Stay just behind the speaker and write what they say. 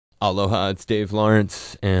Aloha, it's Dave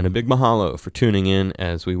Lawrence, and a big mahalo for tuning in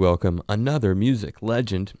as we welcome another music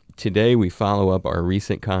legend. Today we follow up our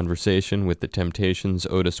recent conversation with the Temptations'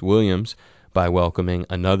 Otis Williams by welcoming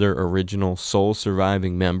another original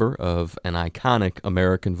soul-surviving member of an iconic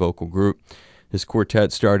American vocal group. His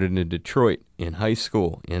quartet started in Detroit in high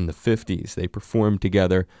school in the 50s. They performed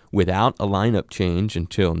together without a lineup change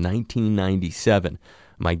until 1997.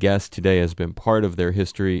 My guest today has been part of their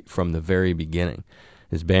history from the very beginning.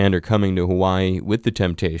 His band are coming to Hawaii with the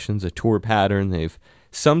Temptations, a tour pattern they've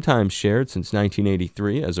sometimes shared since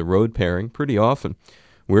 1983 as a road pairing pretty often.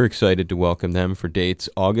 We're excited to welcome them for dates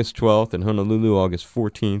August 12th in Honolulu, August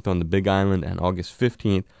 14th on the Big Island, and August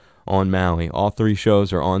 15th on Maui. All three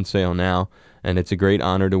shows are on sale now, and it's a great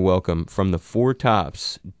honor to welcome from the Four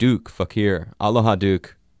Tops, Duke Fakir. Aloha,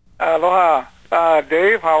 Duke. Aloha.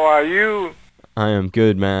 Dave, how are you? I am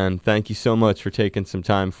good, man. Thank you so much for taking some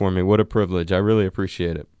time for me. What a privilege. I really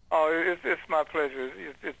appreciate it. Oh, it's my pleasure.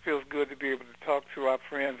 It feels good to be able to talk to our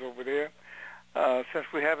friends over there since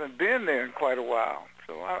we haven't been there in quite a while.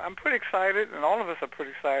 So I'm pretty excited, and all of us are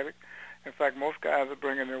pretty excited. In fact, most guys are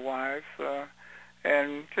bringing their wives.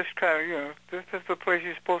 And just kind of, this is a place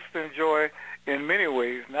you're supposed to enjoy in many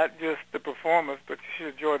ways, not just the performance, but you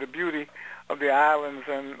should enjoy the beauty of the islands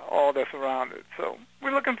and all that's around it. So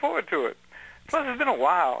we're looking forward to it. Plus, it's been a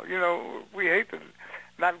while. We hate to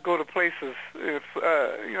not go to places if,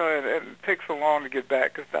 and it takes so long to get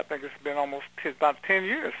back because I think it's been almost about 10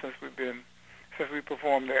 years since we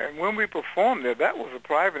performed there. And when we performed there, that was a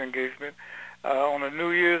private engagement on a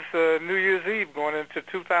New Year's Eve going into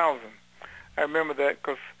 2000. I remember that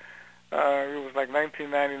because it was like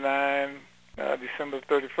 1999, December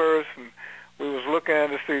 31st, and we was looking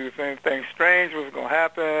to see if anything strange was going to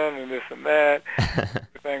happen and this and that.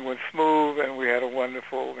 Everything went smooth, and we had a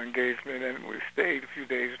wonderful engagement, and we stayed a few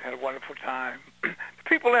days and had a wonderful time. The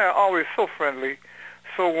people there are always so friendly,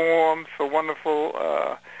 so warm, so wonderful.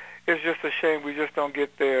 It's just a shame we just don't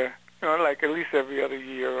get there, like at least every other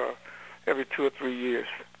year or every 2 or 3 years.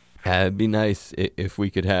 It'd be nice if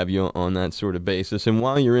we could have you on that sort of basis. And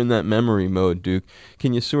while you're in that memory mode, Duke,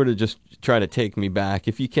 can you sort of just try to take me back,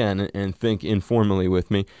 if you can, and think informally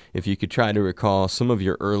with me, if you could try to recall some of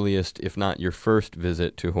your earliest, if not your first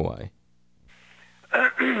visit to Hawaii?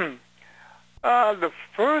 The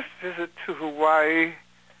first visit to Hawaii,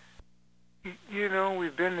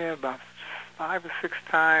 we've been there about 5 or 6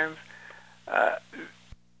 times.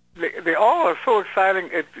 They all are so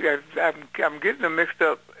exciting. I'm getting them mixed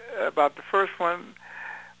up about the first one.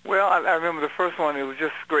 Well, I remember the first one. It was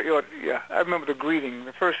just great. Yeah, I remember the greeting.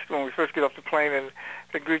 When we first get off the plane and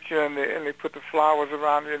they greet you and they put the flowers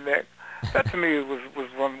around your neck. That to me was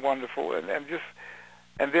wonderful. And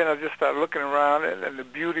then I just started looking around and the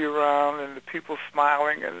beauty around and the people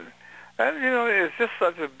smiling and it's just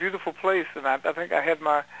such a beautiful place. And I think I had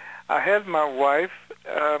my wife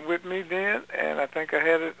with me then, and I think I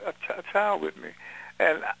had a child with me.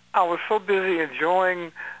 And I was so busy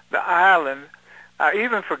enjoying the island, I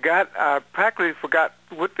practically forgot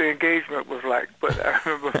what the engagement was like. But I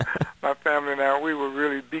remember my family and I, we were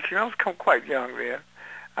really beaching. I was quite young then.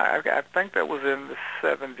 I think that was in the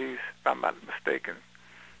 70s, if I'm not mistaken.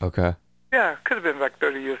 Okay. Yeah, it could have been like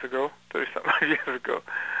 30-something years ago.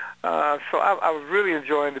 So I was really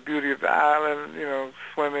enjoying the beauty of the island,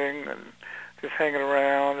 swimming and just hanging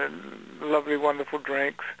around and lovely, wonderful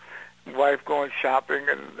drinks. Wife going shopping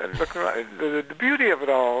and looking around. The beauty of it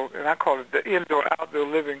all, and I call it the indoor-outdoor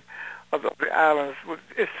living of the islands,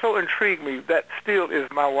 it so intrigued me. That still is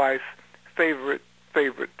my wife's favorite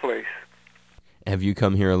place. Have you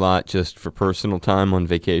come here a lot just for personal time on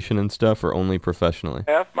vacation and stuff, or only professionally?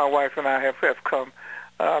 My wife and I have come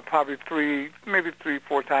probably 3,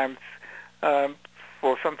 4 times,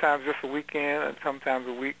 for sometimes just a weekend and sometimes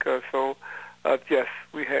a week or so. Yes,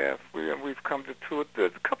 we have. We've come to a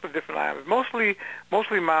couple of different islands, mostly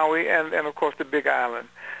Maui and of course the Big Island.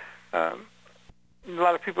 A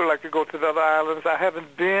lot of people like to go to the other islands. I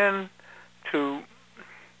haven't been to.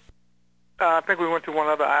 I think we went to one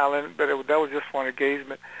other island, but that was just one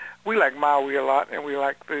engagement. We like Maui a lot, and we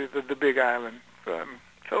like the Big Island.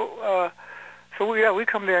 So we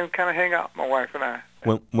come there and kind of hang out, my wife and I.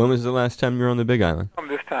 When was the last time you were on the Big Island?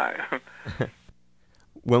 This time.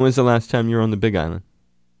 When was the last time you were on the Big Island?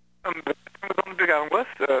 The Big Island was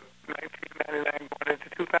 1999 going into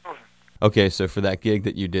 2000. Okay, so for that gig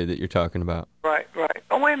that you did that you're talking about. Right.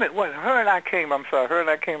 Oh, wait a minute. Her and I came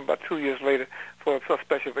about 2 years later for a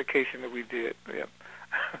special vacation that we did. Yeah.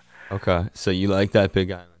 Okay, so you like that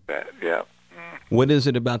Big Island. Yeah. What is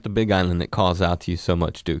it about the Big Island that calls out to you so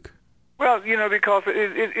much, Duke? Well, because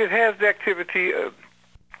it has the activity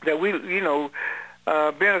that we,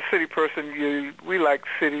 being a city person, we like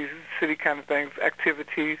city kind of things,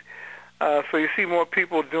 activities. So you see more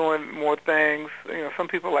people doing more things. Some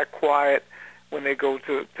people like quiet when they go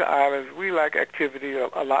to islands. We like activity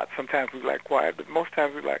a lot. Sometimes we like quiet, but most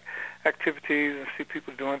times we like activities and see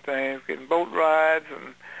people doing things, getting boat rides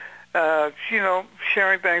and,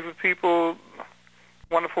 sharing things with people,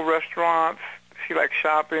 wonderful restaurants. She likes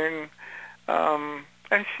shopping.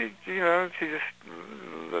 And she just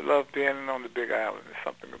loved being on the Big Island. There's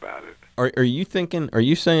something about it. Are you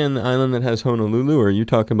saying the island that has Honolulu, or are you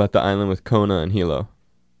talking about the island with Kona and Hilo?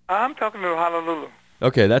 I'm talking to Honolulu.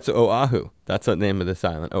 Okay, that's Oahu. That's the name of this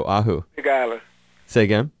island, Oahu. Big Island. Say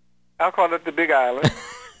again? I'll call it the Big Island.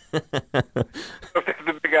 If that's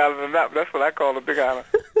the Big Island or not, that's what I call the Big Island.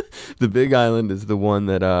 The Big Island is the one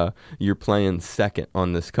that you're playing second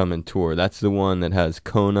on this coming tour. That's the one that has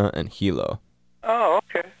Kona and Hilo. Oh,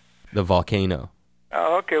 okay. The volcano.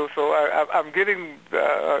 Oh, okay. So I'm getting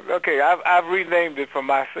okay. I've renamed it for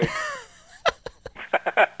my sake.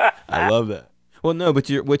 I love that. Well, no, but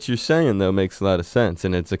what you're saying though makes a lot of sense,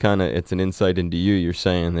 and it's an insight into you. You're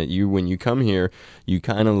saying that when you come here, you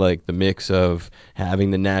kind of like the mix of having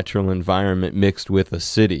the natural environment mixed with a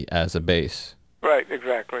city as a base. Right.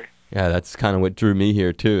 Exactly. Yeah, that's kind of what drew me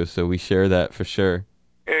here too. So we share that for sure.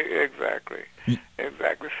 Exactly.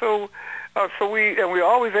 Exactly. So we're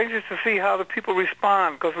always anxious to see how the people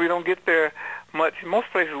respond because we don't get there much. In most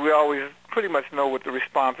places, we always pretty much know what the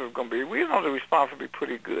response is going to be. We know the response will be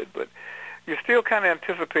pretty good, but you still kind of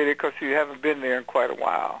anticipate it because you haven't been there in quite a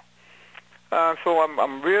while. So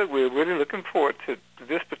we're really looking forward to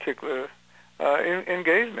this particular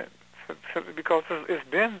engagement simply because it's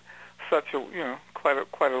been such a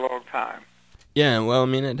quite a long time. Yeah, well, I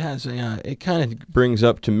mean, it has it kind of brings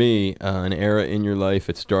up to me an era in your life.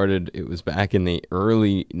 It was back in the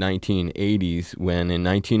early 1980s when in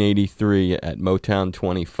 1983 at Motown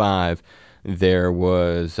 25, there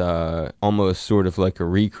was almost sort of like a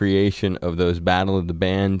recreation of those Battle of the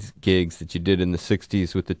Bands gigs that you did in the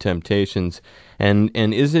 60s with the Temptations. And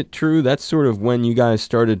is it true that's sort of when you guys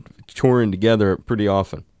started touring together pretty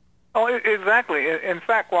often? Oh, exactly. In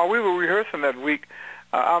fact, while we were rehearsing that week,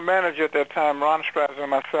 our manager at that time, Ron Strasser,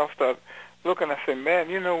 and myself started looking. I said, man,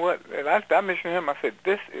 you know what? And I mentioned him. I said,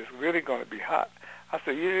 this is really going to be hot. I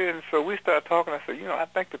said, yeah. And so we started talking. I said, I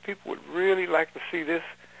think the people would really like to see this,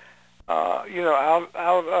 out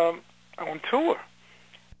on tour.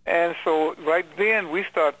 And so right then we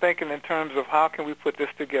started thinking in terms of how can we put this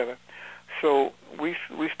together. So we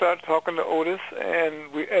started talking to Otis,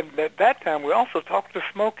 and at that time we also talked to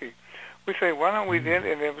Smokey. We say, why don't we then,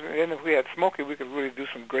 and then if we had Smokey, we could really do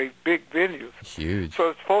some great big venues. Huge.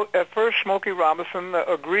 So at first, Smokey Robinson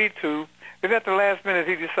agreed to. Then at the last minute,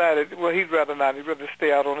 he decided, well, he'd rather not. He'd rather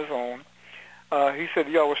stay out on his own. He said,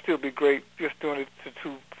 y'all would still be great just doing it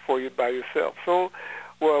for you by yourself. So,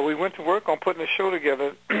 well, we went to work on putting a show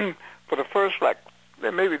together. For the first,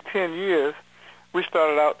 maybe 10 years, we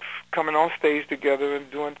started out coming on stage together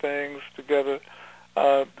and doing things together.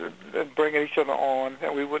 And bringing each other on,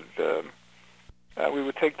 and we would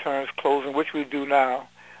take turns closing, which we do now.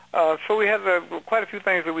 So we had quite a few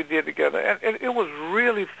things that we did together, and it was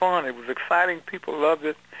really fun. It was exciting. People loved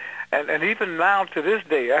it, and even now to this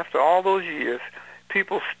day, after all those years,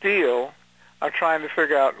 people still are trying to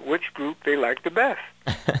figure out which group they like the best.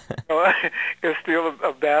 It's still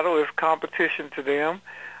a battle. It's competition to them.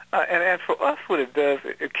 And for us, what it does,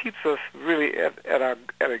 it keeps us really at a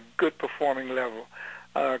good performing level,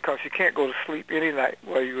 because you can't go to sleep any night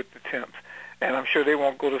while you're with the Temps, and I'm sure they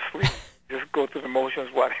won't go to sleep. Just go through the motions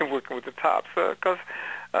while they're working with the Tops, because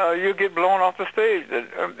you'll get blown off the stage,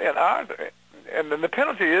 and then the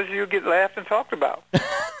penalty is you get laughed and talked about,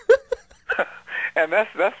 and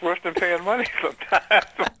that's worse than paying money sometimes.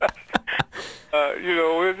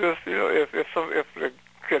 We're just if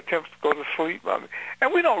the attempts to go to sleep.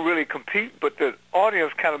 And we don't really compete, but the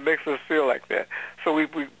audience kind of makes us feel like that. So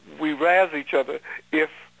we razz each other if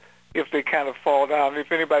they kind of fall down, if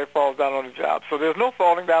anybody falls down on the job. So there's no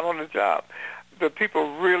falling down on the job. The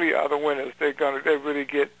people really are the winners. They really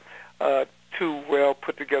get two well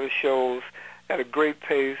put together shows at a great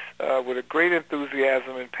pace with a great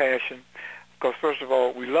enthusiasm and passion. Because first of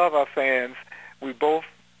all, we love our fans. We both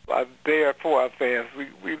are there for our fans.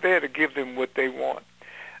 We're there to give them what they want.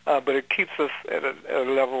 But it keeps us at a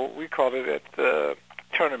level, we call it at the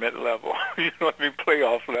tournament level,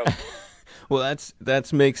 playoff level. Well,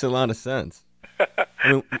 that makes a lot of sense.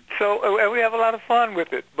 So we have a lot of fun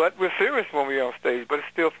with it, but we're serious when we're on stage, but it's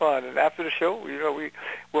still fun. And after the show,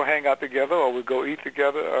 we'll hang out together, or we'll go eat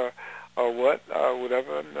together, or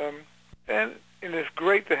whatever. And it's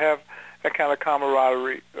great to have that kind of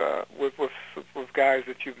camaraderie with guys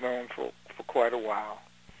that you've known for quite a while.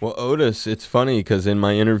 Well, Otis, it's funny because in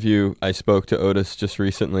my interview, I spoke to Otis just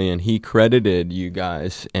recently, and he credited you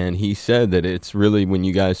guys, and he said that it's really when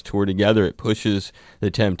you guys tour together, it pushes the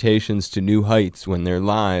Temptations to new heights when they're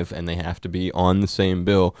live, and they have to be on the same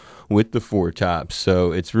bill with the Four Tops.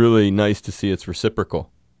 So it's really nice to see it's reciprocal.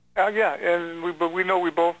 Yeah, and but we know we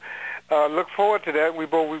both look forward to that. We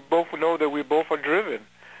both know that we both are driven.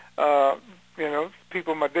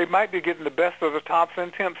 People they might be getting the best of the Tops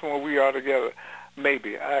and Temps when we are together.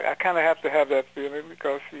 Maybe I kind of have to have that feeling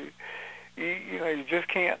because you just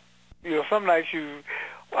can't. Some nights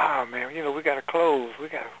wow man, we got to close. We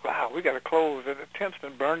got to close. And the Temps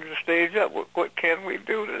done burned the stage up. What can we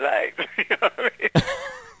do tonight? You know what I mean?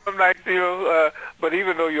 Some nights, but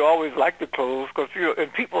even though you always like to close, because in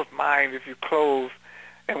people's mind, if you close,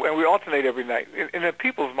 and we alternate every night. In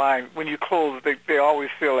people's mind, when you close, they always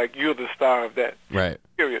feel like you're the star of that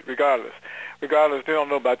period, regardless. They don't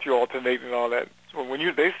know about you alternating and all that. So when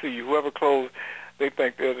they see you, whoever closed, they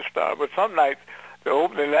think they're the star. But some nights, the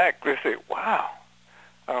opening act, they say, wow,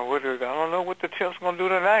 I don't know what the Temps going to do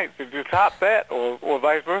tonight. Did you top that? Or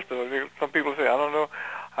vice versa. Some people say, I don't know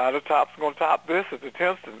how the Tops going to top this at the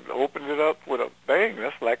Temps and open it up with a bang.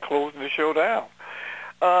 That's like closing the show down.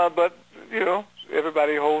 But,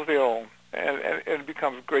 everybody holds their own, and it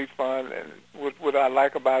becomes great fun. And what I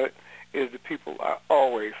like about it is the people are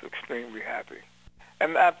always extremely happy.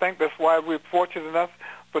 And I think that's why we're fortunate enough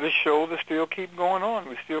for this show to still keep going on.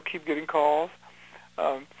 We still keep getting calls.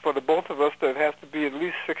 For the both of us, that has to be at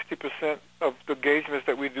least 60% of the engagements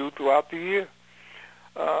that we do throughout the year.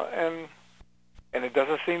 And it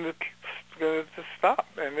doesn't seem to stop.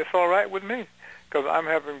 And it's all right with me because I'm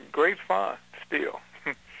having great fun still.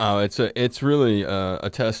 Oh, it's really a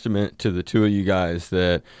testament to the two of you guys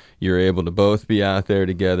that you're able to both be out there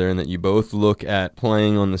together and that you both look at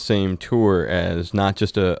playing on the same tour as not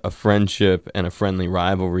just a friendship and a friendly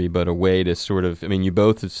rivalry, but a way to sort of, you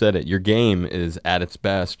both have said it, your game is at its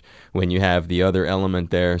best when you have the other element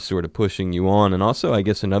there sort of pushing you on. And also, I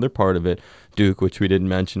guess another part of it, Duke, which we didn't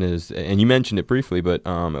mention is, and you mentioned it briefly, but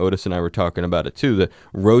Otis and I were talking about it too, the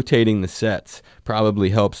rotating the sets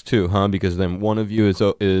probably helps too, huh? Because then one of you is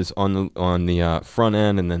on the front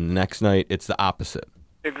end, and then the next night it's the opposite.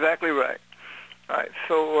 Exactly right. All right.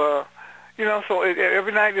 So,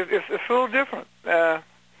 every night it's a little different,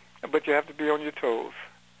 but you have to be on your toes.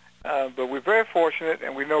 But we're very fortunate,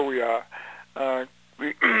 and we know we are,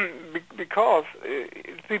 because I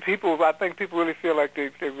think people really feel like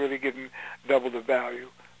they're really getting double the value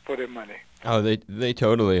for their money. Oh, they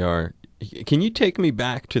totally are. Can you take me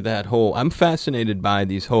back to that whole? I'm fascinated by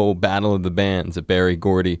these whole battle of the bands that Berry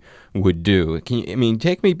Gordy would do.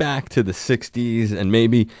 Take me back to the '60s and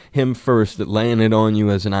maybe him first laying it on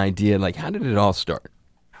you as an idea. Like, how did it all start?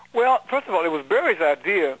 Well, first of all, it was Berry's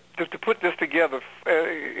idea to put this together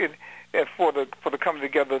for the coming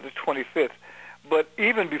together of the 25th. But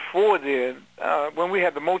even before then, when we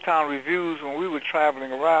had the Motown reviews, when we were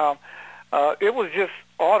traveling around, it was just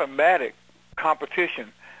automatic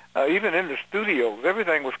competition. Even in the studios,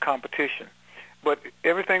 everything was competition. But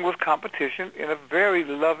everything was competition in a very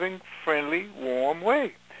loving, friendly, warm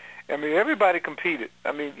way. Everybody competed.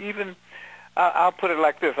 Even, I'll put it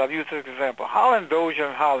like this. I'll use this example. Holland, Dozier,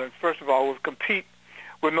 and Holland, first of all, would compete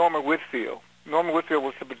with Norman Whitfield. Norman Whitfield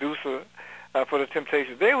was the producer for the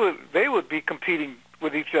Temptations. They would be competing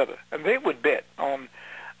with each other, and they would bet on,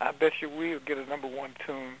 I bet you we'll get a number one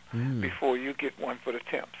tune before you get one for the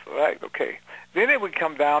Temps. All right, okay. Then it would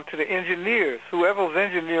come down to the engineers. Whoever was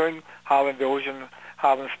engineering Holland Dozier,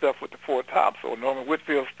 Holland stuff with the Four Tops, or Norman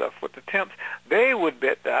Whitfield stuff with the Temps, they would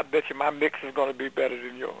bet that I bet you my mix is going to be better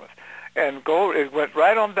than yours. And it went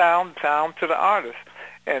right on down to the artist,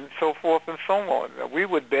 and so forth and so on. We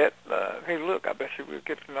would bet, hey, look, I bet you we'll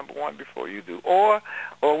get to number one before you do. Or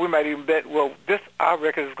we might even bet, well, our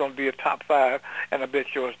record is going to be a top 5, and I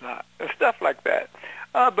bet yours not, and stuff like that.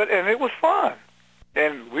 And it was fun.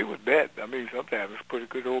 And we would bet. Sometimes it's pretty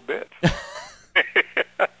good old bets.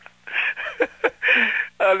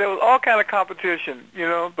 There was all kind of competition,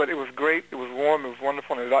 but it was great. It was warm. It was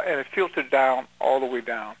wonderful. And it filtered down all the way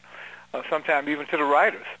down, sometimes even to the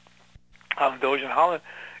writers. Dozier and Holland,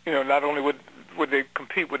 not only would they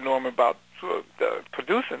compete with Norman about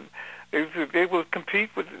producing, they would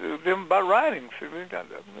compete with them about writing. So,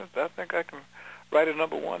 I think I can write a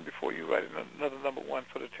number one before you write another number one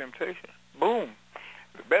for the Temptations. Boom.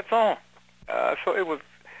 The bet's on. So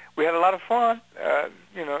we had a lot of fun, at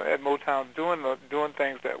Motown doing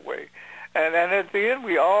things that way. And at the end,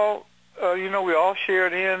 we all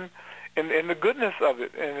shared in and the goodness of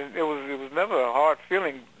it. And it was never a hard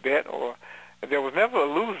feeling bet, or there was never a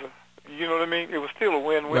loser. You know what I mean? It was still a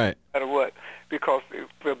win-win, Right. no matter what, because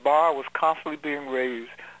the bar was constantly being raised.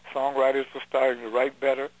 Songwriters were starting to write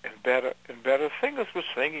better and better and better. Singers were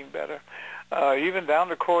singing better, even down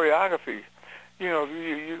to choreography. You know,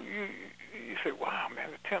 you say, wow, man,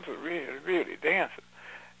 the Temps are really, really dancing.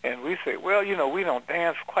 And we say, well, you know, we don't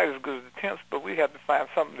dance quite as good as the Temps, but we have to find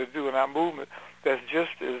something to do in our movement that's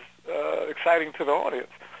just as exciting to the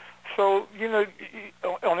audience. So, you know,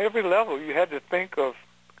 on every level, you had to think of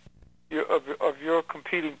your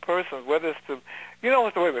competing persons, whether it's to, you know,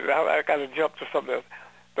 wait a minute, I got to jump to something else.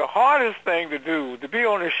 The hardest thing to do, to be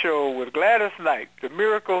on a show with Gladys Knight, The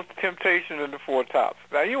Miracles, The Temptation, and the Four Tops.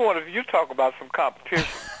 Now, you talk about some competition.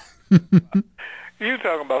 You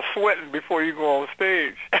talking about sweating before you go on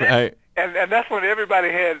stage. Right. and that's when everybody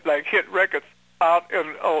had, like, hit records out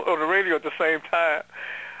on the radio at the same time.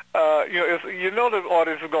 You know the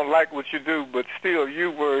audience is going to like what you do, but still you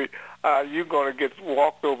worry you're going to get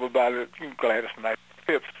walked over by the Gladys Knight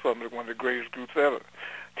Phipps, one of the greatest groups ever.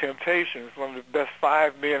 Temptations, one of the best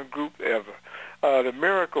five-man groups ever. The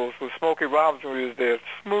Miracles with Smokey Robinson was there,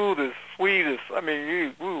 smooth as, sweet as, I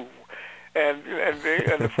mean, and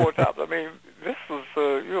the Four Tops. I mean, this was,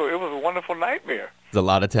 it was a wonderful nightmare. There's a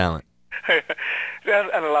lot of talent. and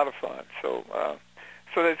a lot of fun. So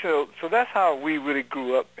that's how we really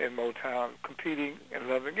grew up in Motown, competing and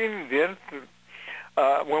loving. And then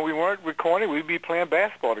when we weren't recording, we'd be playing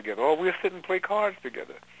basketball together, or we'd sit and play cards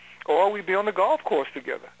together, or we'd be on the golf course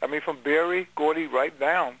together. I mean, from Barry, Gordy, right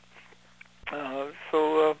down.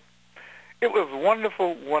 So it was a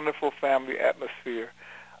wonderful, wonderful family atmosphere.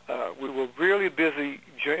 We were really busy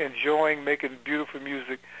enjoying making beautiful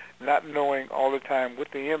music, not knowing all the time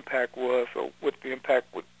what the impact was or what the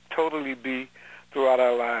impact would totally be throughout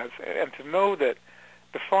our lives. And to know that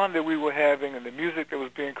the fun that we were having and the music that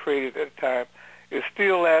was being created at the time is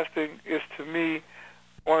still lasting is, to me,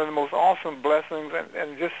 one of the most awesome blessings.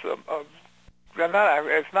 And just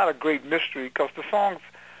it's not a great mystery, because the songs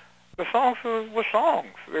were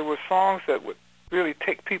songs. They were songs that would really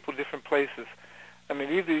take people different places. I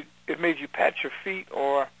mean, either it made you pat your feet,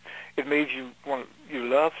 or it made you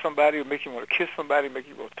love somebody, or make you want to kiss somebody, make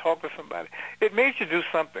you want to talk to somebody. It made you do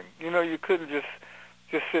something. You know, you couldn't just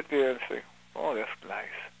sit there and say, "Oh, that's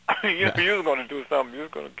nice." You were going to do something. You were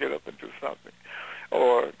going to get up and do something,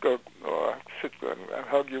 or sit there and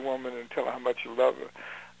hug your woman and tell her how much you love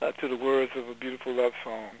her to the words of a beautiful love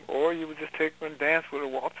song, or you would just take her and dance with her,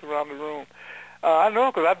 waltz around the room. I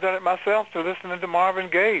know, because I've done it myself, to listening to Marvin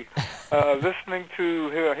Gaye, listening to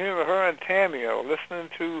her and Tammy, or listening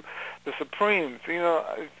to the Supremes. You know.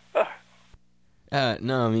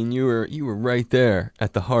 No, I mean, you were right there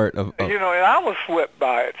at the heart of. You know, and I was swept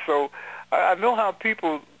by it. So I know how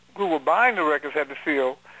people who were buying the records had to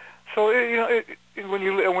feel. So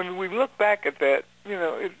when we look back at that, you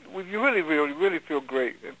know, you really, really, really feel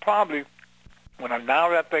great. And probably now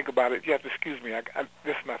that I think about it, you have to excuse me.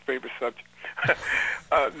 This is my favorite subject.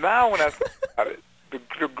 Now when I think about it,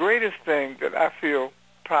 the greatest thing that I feel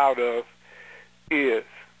proud of is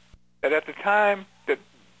that at the time that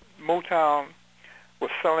Motown was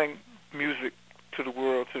selling music to the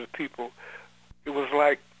world, to the people, it was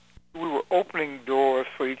like we were opening doors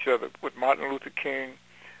for each other with Martin Luther King.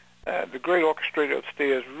 The great orchestrator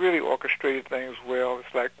upstairs really orchestrated things well.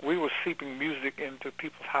 It's like we were seeping music into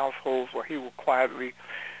people's households while he was quietly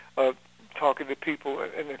talking to people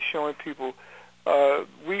and then showing people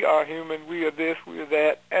we are human, we are this, we are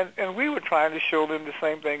that. And we were trying to show them the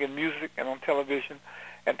same thing in music and on television.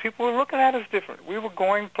 And people were looking at us different. We were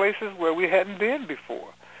going places where we hadn't been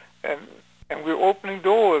before. And we were opening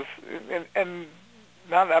doors. And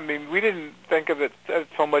not, I mean, we didn't think of it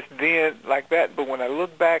so much then like that, but when I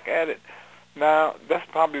look back at it now, that's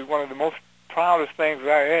probably one of the most proudest things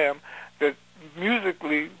I am, that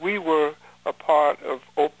musically we were a part of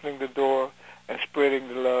opening the door and spreading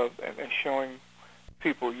the love and showing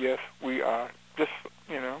people, yes, we are just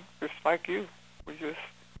like you.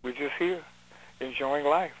 We're just here, enjoying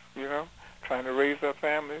life, trying to raise our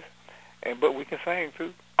families, but we can sing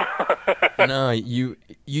too. No, you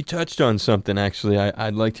touched on something actually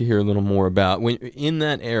I'd like to hear a little more about. When in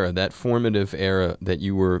that era, that formative era that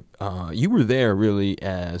you were there really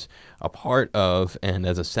as a part of and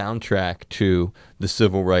as a soundtrack to the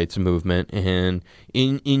civil rights movement. And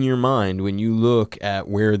in your mind, when you look at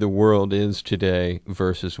where the world is today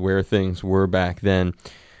versus where things were back then,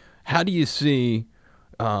 how do you see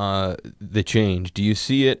the change? Do you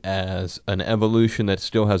see it as an evolution that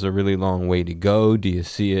still has a really long way to go? Do you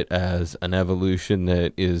see it as an evolution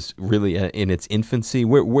that is really in its infancy?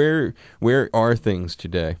 Where are things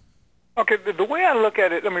today? Okay, the way I look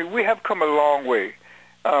at it, I mean, we have come a long way.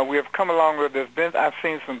 We have come a long way. I've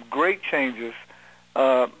seen some great changes,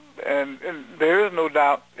 uh, and there is no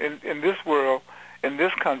doubt in this world, in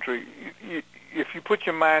this country, if you put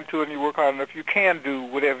your mind to it and you work hard enough, you can do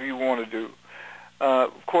whatever you want to do.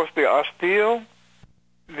 Of course, there are still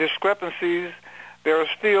discrepancies. There are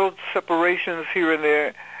still separations here and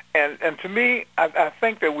there. And to me, I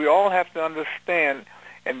think that we all have to understand,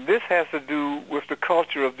 and this has to do with the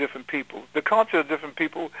culture of different people. The culture of different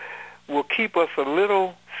people will keep us a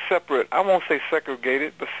little separate. I won't say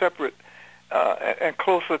segregated, but separate and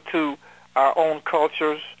closer to our own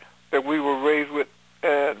cultures that we were raised with.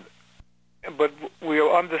 But we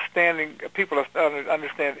are understanding, people are starting to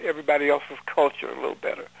understand everybody else's culture a little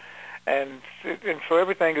better. And so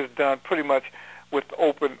everything is done pretty much with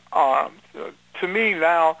open arms. To me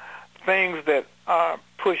now, things that are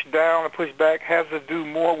pushed down or pushed back has to do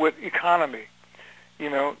more with economy.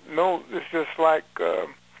 No, it's just like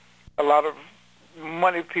a lot of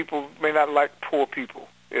money people may not like poor people.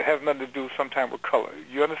 It has nothing to do sometimes with color.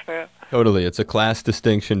 You understand? Totally. It's a class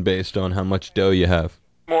distinction based on how much dough you have.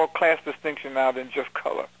 More class distinction now than just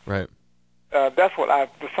color. Right. That's what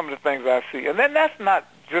some of the things I see. And then that's not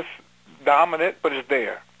just dominant, but it's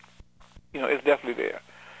there. It's definitely there.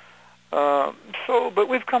 But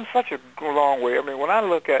we've come such a long way. I mean, when I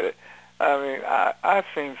look at it, I've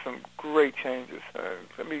seen some great changes.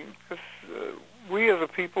 We as a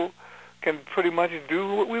people can pretty much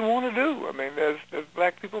do what we want to do. I mean, there's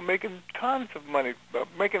black people making tons of money,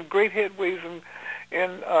 making great headways in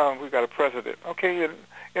we've got a president, okay,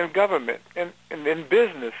 in government, in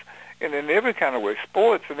business, and in every kind of way,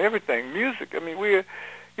 sports and everything, music. I mean,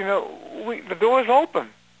 the door is open.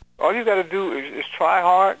 All you got to do is try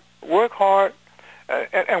hard, work hard,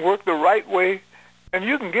 and work the right way, and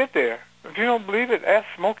you can get there. If you don't believe it, ask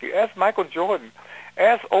Smokey, ask Michael Jordan,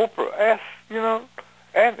 ask Oprah, ask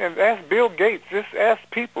Bill Gates. Just ask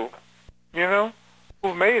people,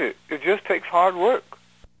 who made it. It just takes hard work.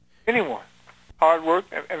 Anyone, hard work,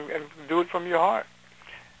 and do it from your heart,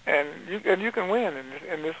 and you can win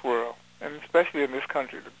in this world, and especially in this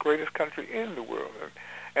country, the greatest country in the world.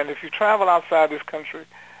 And if you travel outside this country,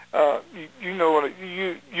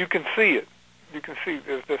 you can see it. You can see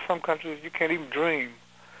there's some countries you can't even dream.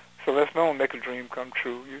 So let's not make a dream come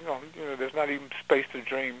true. There's not even space to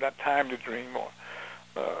dream, not time to dream, or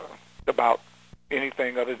about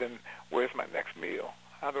anything other than where's my next meal?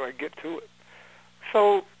 How do I get to it?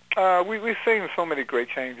 So we've seen so many great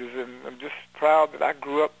changes, and I'm just proud that I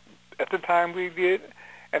grew up at the time we did,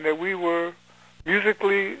 and that we were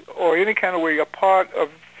musically or any kind of way a part of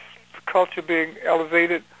the culture being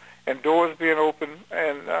elevated and doors being open.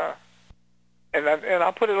 And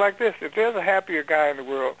I'll put it like this: if there's a happier guy in the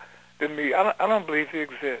world than me, I don't believe he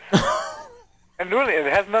exists. And really,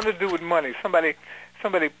 it has nothing to do with money. Somebody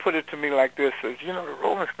put it to me like this: says, the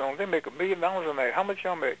Rolling Stones, they make $1 million a night. How much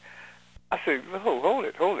y'all make? I said, no, hold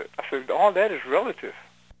it. I said, all that is relative.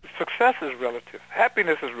 Success is relative.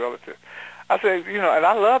 Happiness is relative. I said, and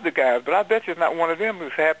I love the guys, but I bet you not one of them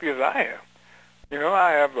is happy as I am.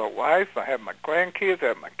 I have a wife, I have my grandkids, I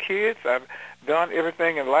have my kids. I've done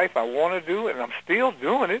everything in life I want to do, and I'm still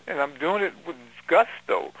doing it, and I'm doing it with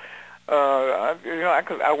gusto.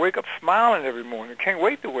 I wake up smiling every morning. Can't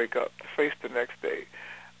wait to wake up to face the next day.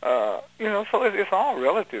 So it's all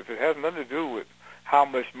relative. It has nothing to do with how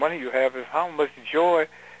much money you have. It's how much joy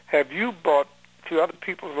have you brought to other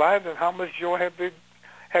people's lives, and how much joy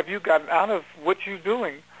have you gotten out of what you're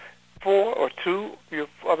doing for or to your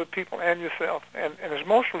other people and yourself. And it's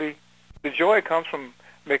mostly the joy comes from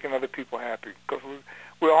making other people happy, because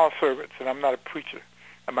we're all servants, and I'm not a preacher.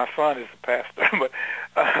 And my son is a pastor,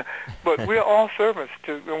 but we're all servants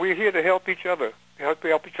and we're here to help each other, to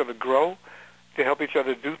help each other grow, to help each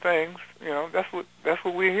other do things. That's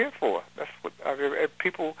what we're here for. That's what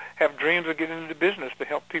people have dreams of getting into business, to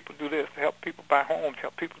help people do this, to help people buy homes, to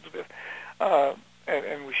help people do this,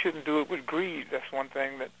 and we shouldn't do it with greed. That's one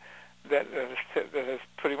thing that has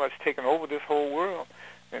pretty much taken over this whole world.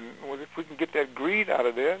 And if we can get that greed out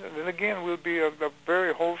of there, then again we'll be a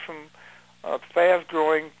very wholesome,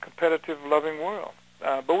 fast-growing, competitive, loving world.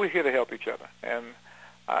 But we're here to help each other, and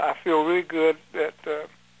I feel really good that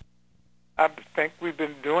I think we've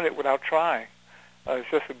been doing it without trying. It's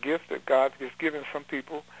just a gift that God has given some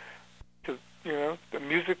people to,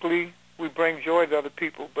 musically we bring joy to other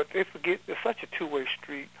people, but they forget it's such a two-way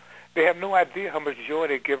street. They have no idea how much joy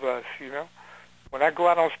they give us, When I go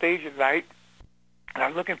out on stage at night and I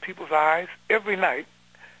look in people's eyes every night,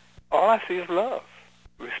 all I see is love,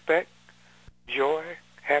 respect, joy,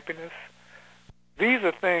 happiness. These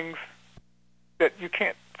are things that you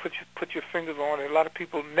can't put your fingers on that a lot of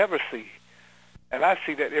people never see, and I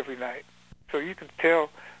see that every night. So you can tell,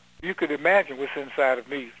 you could imagine what's inside of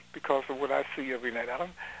me because of what I see every night. I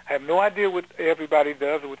have no idea what everybody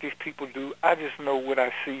does or what these people do. I just know what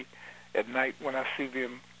I see at night when I see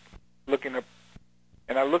them looking up,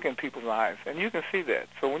 and I look in people's eyes, and you can see that.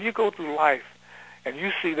 So when you go through life and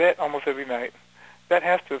you see that almost every night, that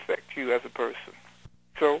has to affect you as a person.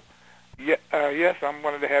 So, yes, I'm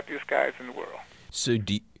one of the happiest guys in the world. So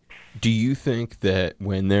do you think that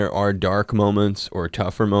when there are dark moments or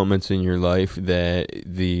tougher moments in your life, that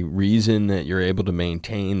the reason that you're able to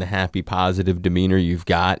maintain the happy, positive demeanor you've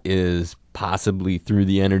got is possibly through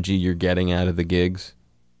the energy you're getting out of the gigs?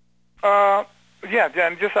 Yeah,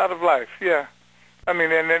 and just out of life, yeah. I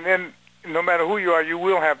mean, and no matter who you are, you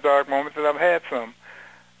will have dark moments, and I've had some.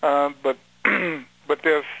 But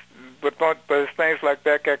there's things like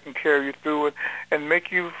that can carry you through it and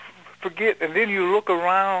make you forget. And then you look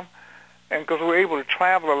around, and because we're able to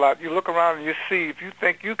travel a lot, you look around and you see, if you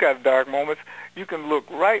think you got dark moments, you can look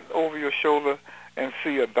right over your shoulder and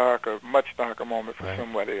see a much darker moment for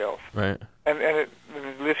somebody else. Right. And it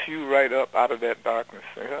lifts you right up out of that darkness.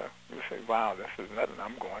 Yeah. You say, wow, this is nothing.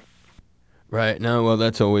 I'm going. Right. No, well,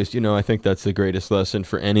 that's always, I think that's the greatest lesson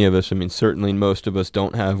for any of us. I mean, certainly most of us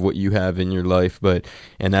don't have what you have in your life,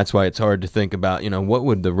 and that's why it's hard to think about, what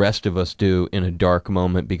would the rest of us do in a dark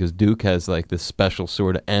moment, because Duke has like this special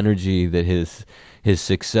sort of energy that his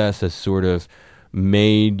success has sort of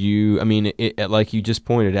made you, I mean, like you just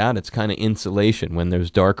pointed out, it's kind of insulation. When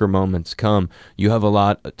those darker moments come, you have a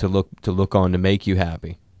lot to look on to make you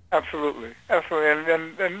happy. Absolutely. And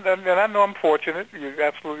I know I'm fortunate. You're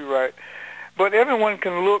absolutely right. But everyone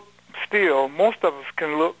can look still. Most of us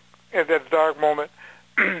can look at that dark moment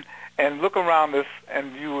and look around us,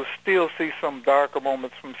 and you will still see some darker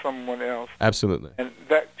moments from someone else. Absolutely. And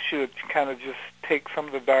that should kind of just take some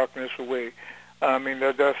of the darkness away. I mean,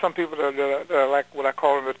 there are some people that are like what I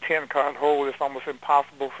call the 10-card hole. It's almost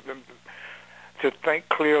impossible for them to think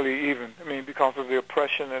clearly even. I mean, because of the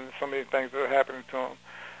oppression and so many things that are happening to them.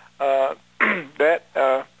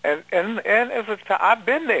 I've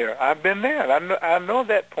been there. I know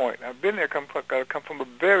that point. I've been there. Come from a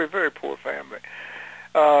very, very poor family.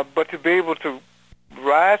 But to be able to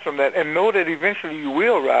rise from that and know that eventually you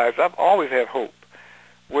will rise, I've always had hope.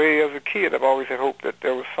 Way as a kid, I've always had hope that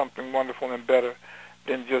there was something wonderful and better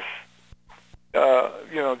than just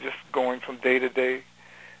going from day to day.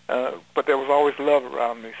 But there was always love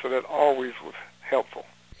around me, so that always was helpful.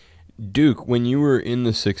 Duke, when you were in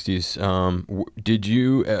the 60s, did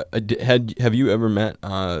you have you ever met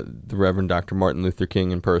the Reverend Dr. Martin Luther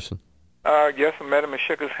King in person? Yes, I met him and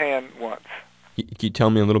shook his hand once. Can you tell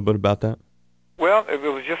me a little bit about that? Well, it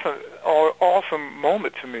was just an awesome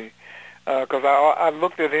moment to me because I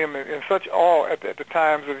looked at him in such awe at the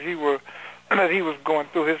times that he was going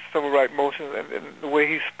through his civil rights motions and the way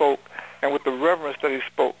he spoke and with the reverence that he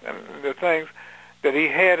spoke and the things that he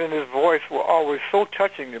had in his voice were always so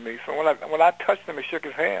touching to me. So when I touched him and shook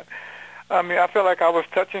his hand, I mean, I felt like I was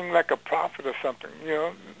touching like a prophet or something.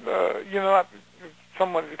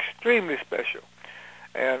 Someone extremely special,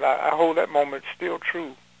 and I hold that moment still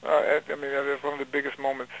true. I mean, that is one of the biggest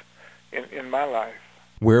moments in my life.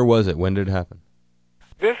 Where was it? When did it happen?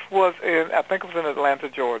 This was I think it was in Atlanta,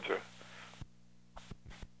 Georgia.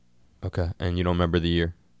 Okay, and you don't remember the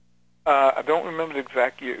year? I don't remember the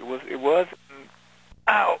exact year. It was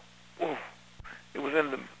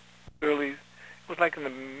in the early, it was like in the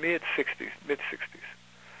mid-60s,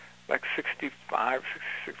 like 65,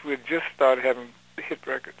 66. We had just started having hit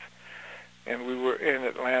records, and we were in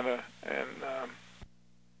Atlanta, and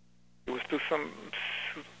it was through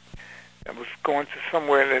I was going to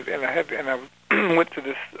somewhere, and I went to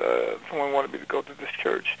this, someone wanted me to go to this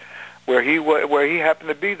church where he happened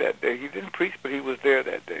to be that day. He didn't preach, but he was there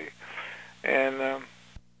that day. And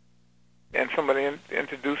somebody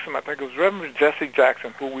introduced him. I think it was Reverend Jesse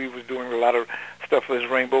Jackson, who we was doing a lot of stuff for his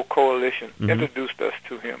Rainbow Coalition, introduced us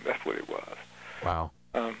to him. That's what it was. Wow.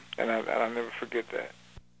 And I'll never forget that.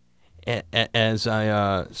 As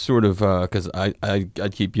I sort of, because I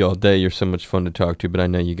keep you all day, you're so much fun to talk to, but I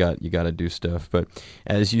know you got to do stuff. But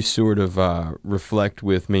as you sort of reflect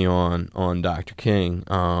with me on Dr. King,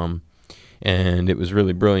 and it was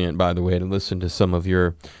really brilliant, by the way, to listen to some of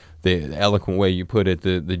the eloquent way you put it,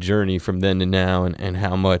 the journey from then to now, and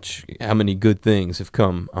how many good things have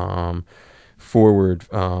come forward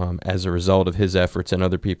as a result of his efforts and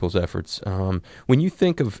other people's efforts. When you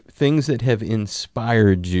think of things that have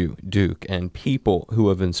inspired you, Duke, and people who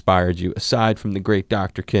have inspired you, aside from the great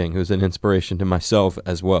Dr. King, who's an inspiration to myself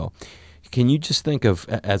as well, can you just think of,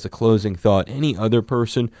 as a closing thought, any other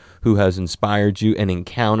person who has inspired you, an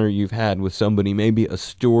encounter you've had with somebody, maybe a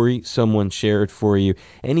story someone shared for you,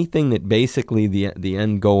 anything that basically the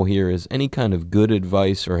end goal here is any kind of good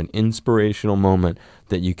advice or an inspirational moment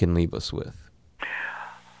that you can leave us with?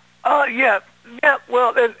 Yeah.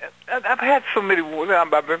 Well, I've had so many.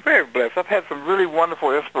 I've been very blessed. I've had some really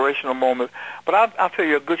wonderful, inspirational moments. But I'll tell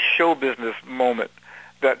you a good show business moment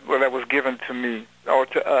that was given to me or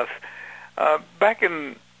to us back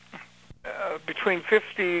in between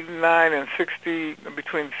 59 and 60,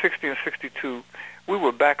 between 60 and 62. We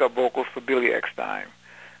were backup vocals for Billy Eckstine.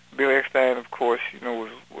 Billy Eckstine, of course, was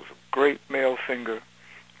a great male singer,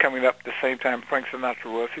 coming up the same time Frank Sinatra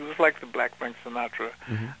was. He was like the black Frank Sinatra.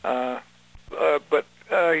 Mm-hmm. But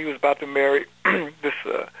he was about to marry this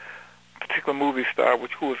particular movie star,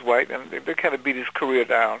 who was white, and they kind of beat his career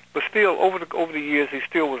down. But still, over the years, he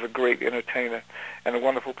still was a great entertainer and a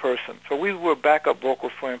wonderful person. So we were backup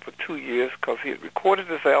vocals for him for 2 years because he had recorded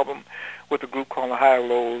this album with a group called the High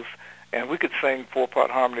Lows, and we could sing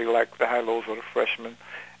 4-part harmony like the High Lows or the Freshmen.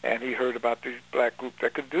 And he heard about this black group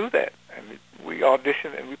that could do that, and we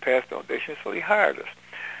auditioned and we passed the audition, so he hired us.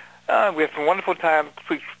 We had some wonderful time.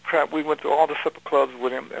 We went to all the supper clubs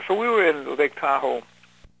with him. So we were in Lake Tahoe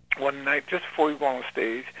one night just before we went on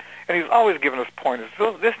stage, and he was always giving us pointers.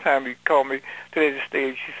 So this time he called me to the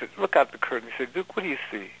stage. He said, "Look out the curtain." He said, "Duke, what do you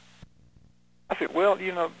see?" I said, "Well,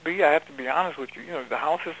 B, I have to be honest with you. The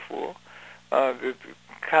house is full. It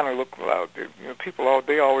kind of look loud. People,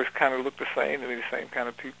 they always kind of look the same. They're the same kind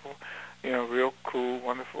of people. Real cool,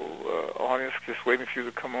 wonderful audience just waiting for you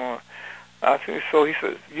to come on." So he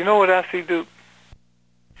says, "You know what I see, Duke?"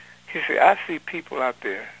 He said, "I see people out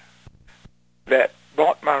there that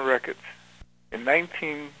bought my records in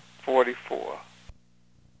 1944.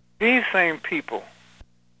 These same people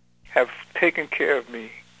have taken care of me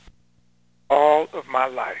all of my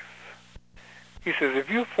life." He says, "If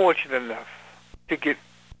you're fortunate enough to get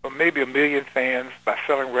maybe 1 million fans by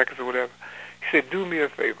selling records or whatever," he said, "do me a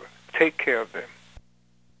favor. Take care of them.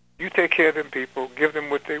 You take care of them people, give them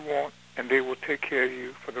what they want, and they will take care of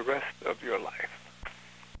you for the rest of your life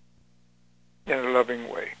in a loving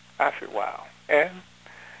way." I said, "Wow."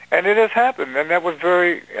 And it has happened, and that was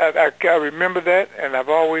I remember that, and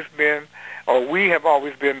we have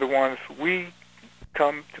always been the ones, we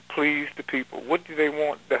come to please the people. What do they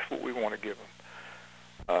want? That's what we want to give them.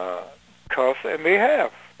 And they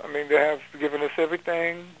have. They have given us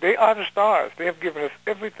everything. They are the stars. They have given us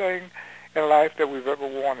everything in life that we've ever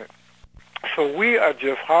wanted. So we are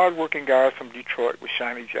just hard-working guys from Detroit with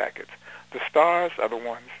shiny jackets. The stars are the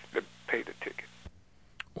ones that pay the ticket.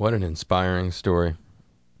 What an inspiring story.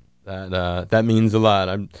 That means a lot.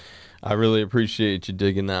 I really appreciate you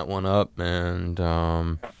digging that one up, and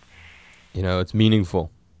it's meaningful.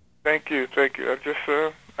 Thank you.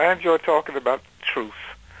 I enjoy talking about truth.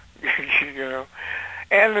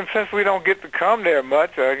 And since we don't get to come there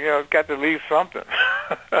much, got to leave something.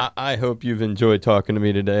 I hope you've enjoyed talking to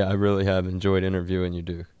me today. I really have enjoyed interviewing you,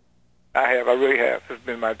 Duke. I really have. It's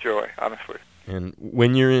been my joy, honestly. And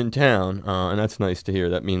when you're in town, and that's nice to hear,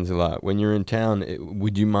 that means a lot. When you're in town,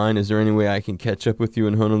 would you mind, is there any way I can catch up with you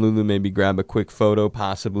in Honolulu, maybe grab a quick photo,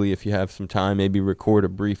 possibly if you have some time, maybe record a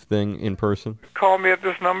brief thing in person? Call me at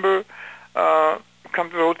this number, come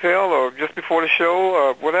to the hotel, or just before the show,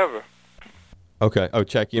 or whatever. Okay. Oh,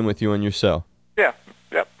 check in with you on your cell. Yeah.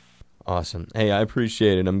 Yep. Awesome. Hey, I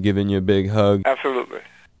appreciate it. I'm giving you a big hug. Absolutely.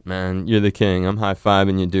 Man, you're the king. I'm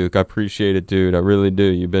high-fiving you, Duke. I appreciate it, dude. I really do.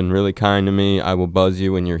 You've been really kind to me. I will buzz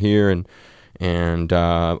you when you're here, and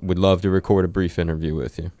would love to record a brief interview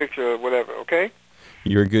with you. Picture, whatever, okay?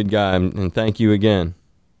 You're a good guy, and thank you again.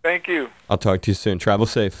 Thank you. I'll talk to you soon. Travel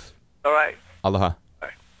safe. All right. Aloha. Bye.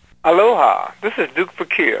 Aloha. This is Duke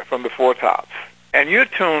Fakir from the Four Tops, and you're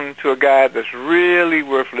tuned to a guy that's really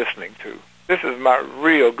worth listening to. This is my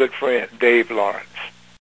real good friend, Dave Lawrence.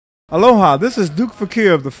 Aloha, this is Duke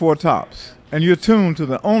Fakir of the Four Tops, and you're tuned to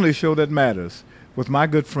the only show that matters with my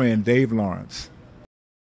good friend Dave Lawrence.